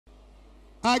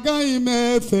Agaghị m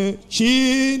efe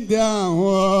chi ndị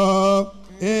ahụ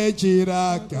ejiri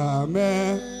aka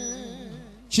mee.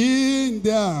 Chi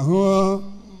ndị ahụ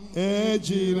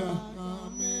ejiri aka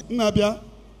mee. Nnabịa,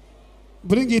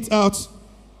 bring it out.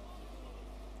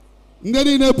 Ndị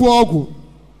niile bụ ọgwụ.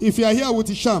 If you are here with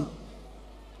the sham,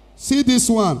 see this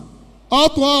one.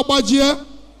 Otu ọgbajie.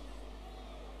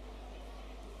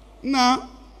 Now,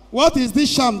 what is this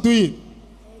sham doing?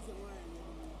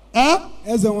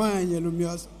 Eze nwanyị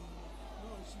Elumiosi.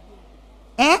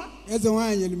 Eze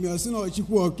nwanyị Elumiosi na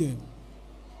Chukwuoke.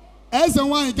 Eze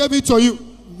nwanyị gave it to you.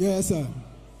 Yes, sir.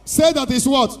 Say that is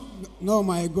what? No,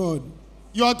 my God.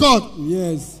 Your God.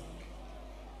 Yes.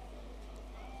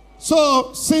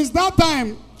 So, since that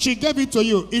time she gave it to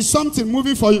you, is something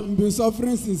moving for you? I've been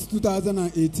suffering since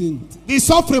 2018. The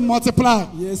suffering multiply.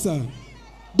 Yes, sir.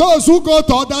 Those who go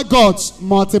to other gods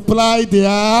multiply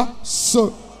their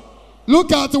soul.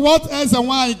 Look at what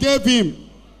Ezewine gave him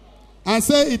and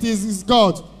say it is his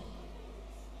God.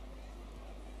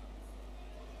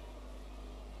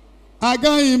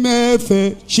 Agaghị m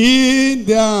efe chi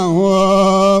ndị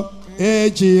ahụ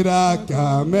ejiri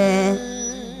aka mee.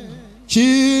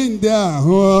 Chi ndị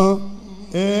ahụ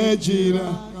ejiri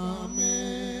aka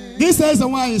mee. This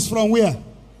Ezewine is from where?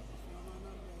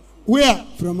 Where?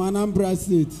 From Anambra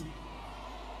State.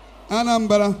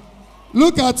 Anambra.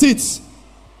 Look at it.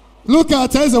 Look at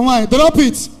Ezewine. Drop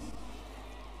it.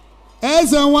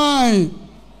 Ezewine.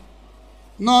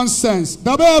 Nonsense.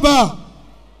 Dabeba.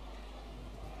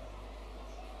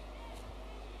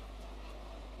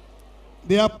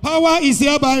 Their power is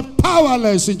hereby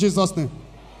powerless in Jesus' name.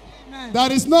 Amen.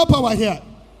 There is no power here.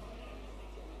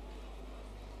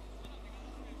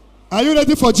 Are you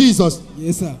ready for Jesus?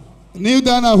 Yes, sir. Kneel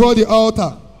down and hold the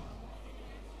altar.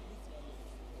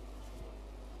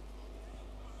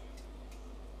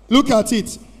 Look at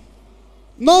it.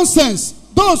 Nonsense.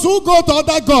 Those who go to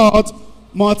other gods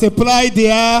multiply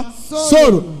their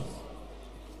sorrow.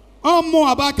 Omo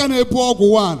abaka na ebu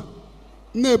ogwu one.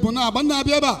 Na ebu na aba na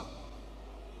abia.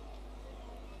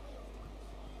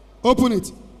 Open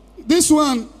it. This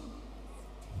one.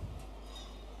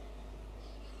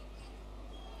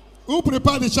 Who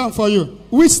prepared the charm for you?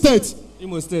 Which state?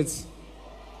 Imo State.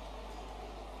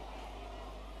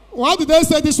 What did they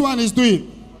say this one is doing?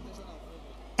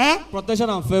 Protection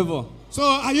and favor. So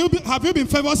have you been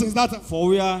favored since that time? For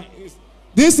where?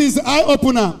 This is eye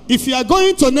opener. If you are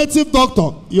going to native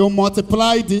doctor, you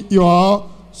multiply your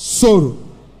sorrow.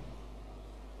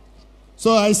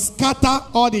 So I scatter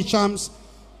all the charms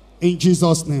in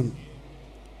Jesus' name.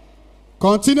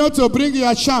 Continue to bring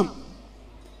your charm.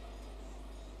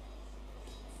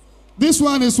 This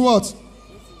one is what?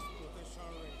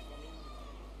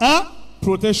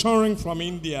 Protection ring from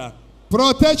India.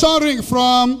 Protection ring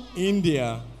from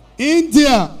India.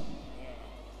 India.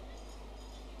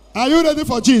 Are you ready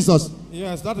for Jesus?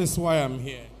 Yes, that is why I'm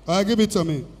here. Give it to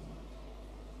me.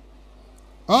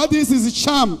 All this is a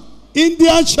charm.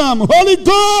 Indian charm. Holy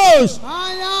Ghost.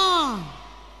 Fire.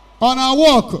 On our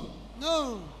walk.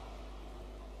 No.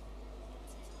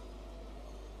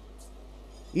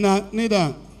 Nah,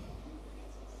 neither.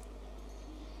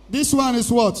 This one is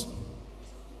what?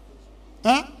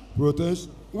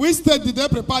 Protection. Which state did they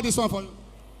prepare this one for you?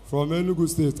 From Enugu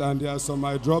State, and there are some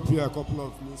I dropped here a couple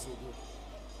of minutes ago.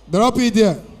 Drop it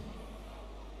there.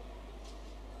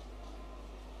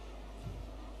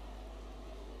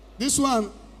 This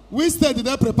one, which state did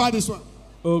they prepare this one?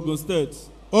 Ogun State.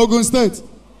 Ogun State.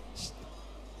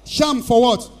 Sham for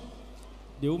what?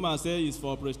 The woman says it's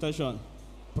for protection.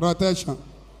 Protection.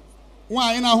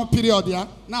 Why in our period here?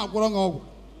 Now go wrong.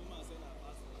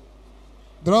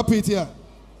 Drop it here.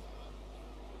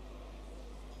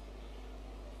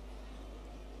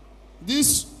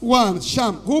 This one,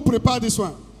 Sham, who prepared this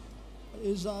one?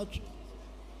 Is that?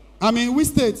 I mean, which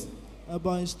state?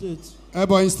 Ebonyi State.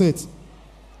 Ebonyi State.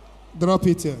 Drop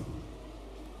it here.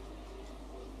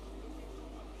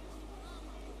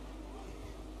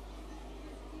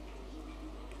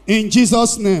 In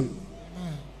Jesus' name.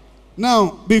 Amen.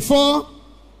 Now, before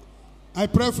I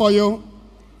pray for you,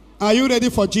 are you ready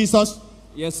for Jesus?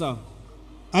 Yes, sir.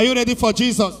 Are you ready for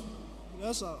Jesus?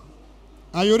 Yes, sir.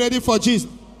 Are you ready for Jesus?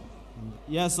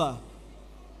 Yes, sir.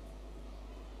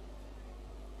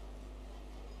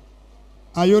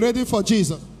 Are you ready for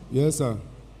Jesus? Yes, sir.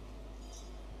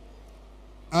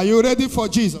 Are you ready for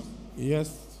Jesus?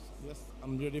 Yes. Yes,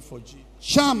 I'm ready for Jesus.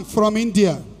 Sham from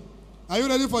India. Are you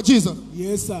ready for Jesus?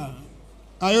 Yes, sir.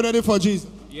 Are you ready for Jesus?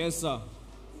 Yes, sir.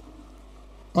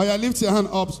 Oh, yeah, lift your hand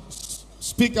up.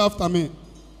 Speak after me.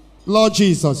 Lord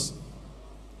Jesus,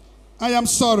 I am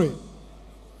sorry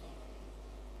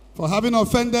for having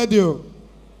offended you.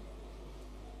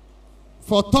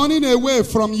 for turning away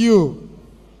from you.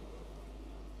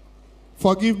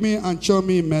 Forgive me and show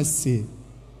me mercy.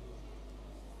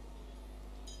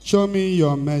 Show me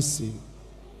your mercy.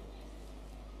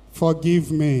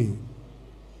 Forgive me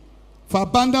for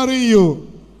abandoning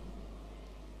you,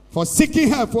 for seeking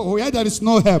help where there is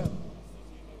no help.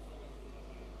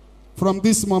 From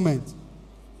this moment,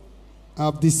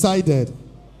 I've decided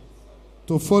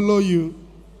to follow you,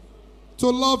 to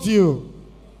love you,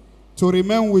 to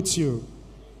remain with you.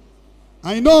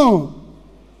 I know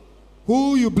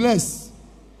who you bless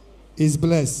is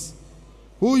blessed.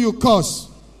 Who you curse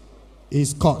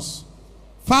is cursed.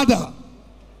 Father,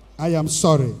 I am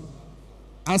sorry.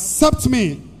 Accept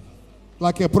me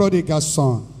like a prodigal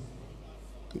son.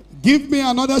 Give me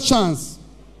another chance.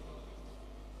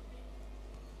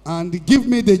 And give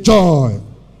me the joy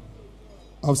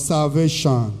of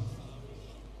salvation.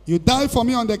 You died for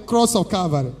me on the cross of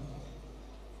Calvary.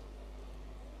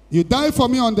 You died for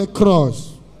me on the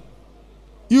cross.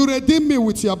 You redeemed me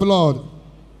with your blood.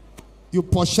 You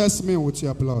purchased me with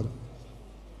your blood.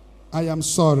 I am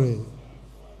sorry.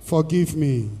 Forgive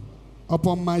me.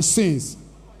 Upon my sins,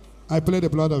 I plead the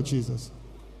blood of Jesus.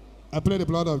 I plead the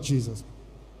blood of Jesus.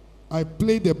 I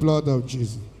plead the blood of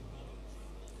Jesus.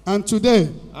 And today,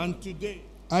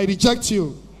 I reject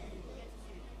you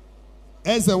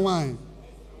as a wine,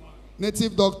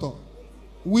 native doctor,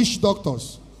 witch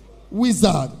doctors,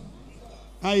 wizard.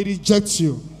 I reject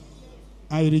you.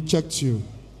 I reject you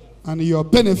and your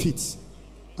benefits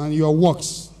and your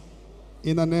works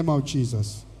in the name of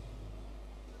Jesus.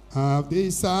 I've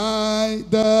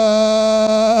decided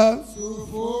to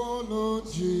follow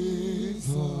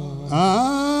Jesus.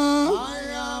 I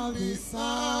have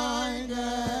decided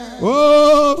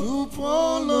to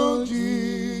follow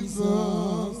Jesus.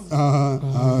 I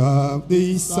have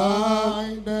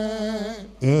decided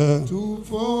to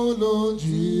follow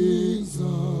Jesus.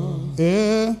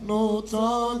 No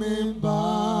turning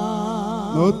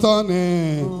back. No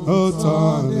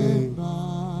turning back.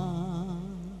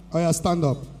 Oh yeah, stand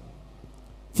up.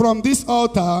 From this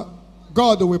altar,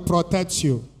 God will protect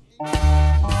you.